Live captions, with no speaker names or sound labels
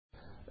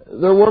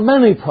there were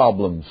many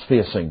problems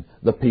facing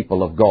the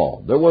people of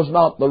God. There was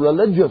not the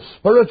religious,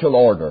 spiritual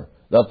order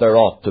that there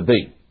ought to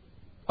be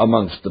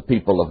amongst the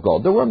people of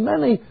God. There were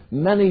many,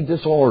 many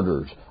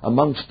disorders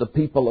amongst the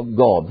people of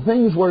God.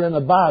 Things were in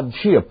a bad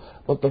shape.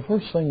 But the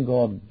first thing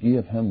God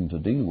gave him to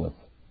deal with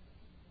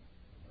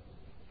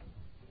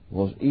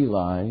was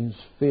Eli's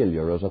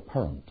failure as a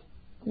parent.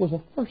 It was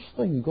the first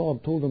thing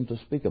God told him to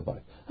speak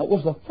about. That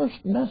was the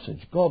first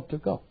message God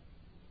took up.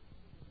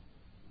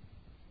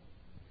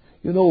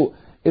 You know,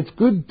 it's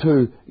good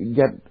to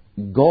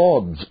get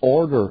God's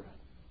order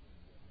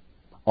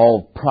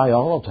of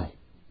priority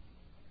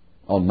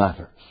on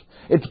matters.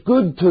 It's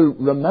good to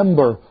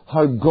remember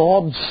how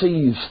God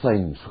sees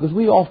things, because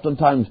we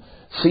oftentimes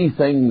see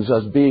things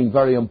as being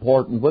very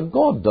important when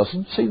God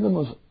doesn't see them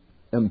as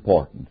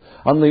important.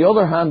 On the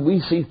other hand,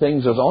 we see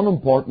things as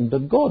unimportant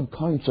that God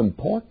counts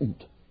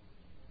important.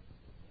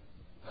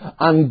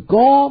 And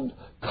God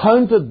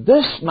counted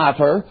this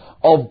matter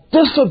of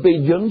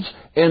disobedience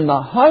in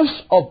the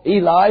house of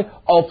Eli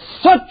of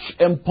such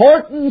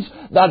importance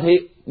that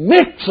he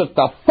makes it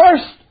the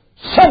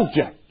first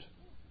subject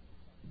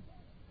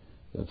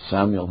that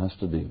Samuel has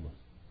to deal with.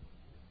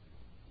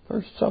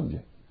 First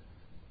subject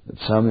that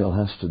Samuel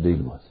has to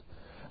deal with.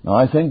 Now,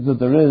 I think that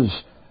there is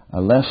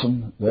a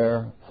lesson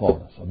there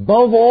for us.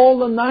 Above all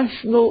the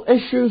national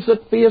issues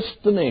that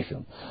faced the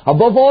nation,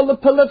 above all the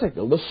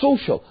political, the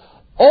social,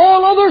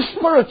 all other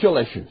spiritual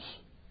issues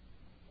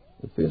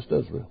that faced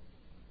Israel,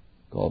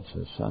 God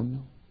says,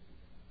 Samuel,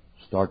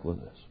 start with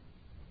this.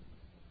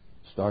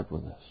 Start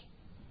with this.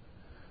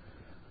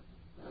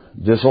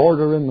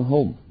 Disorder in the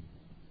home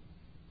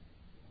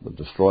will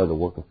destroy the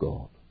work of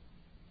God.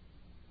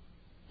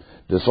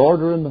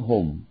 Disorder in the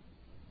home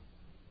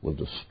will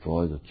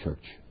destroy the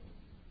church.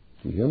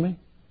 Do you hear me?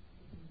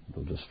 It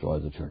will destroy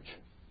the church.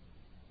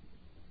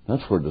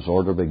 That's where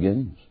disorder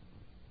begins.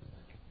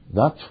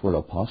 That's where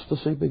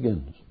apostasy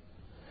begins.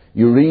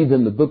 You read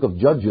in the book of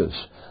Judges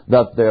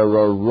that there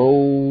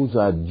arose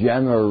a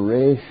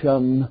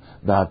generation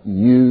that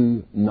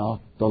knew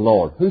not the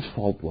Lord. Whose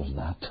fault was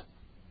that?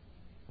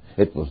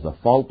 It was the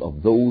fault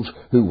of those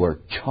who were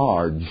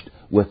charged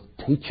with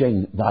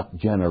teaching that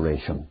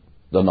generation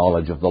the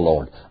knowledge of the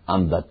Lord.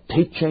 And the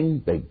teaching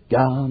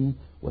began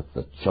with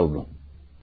the children.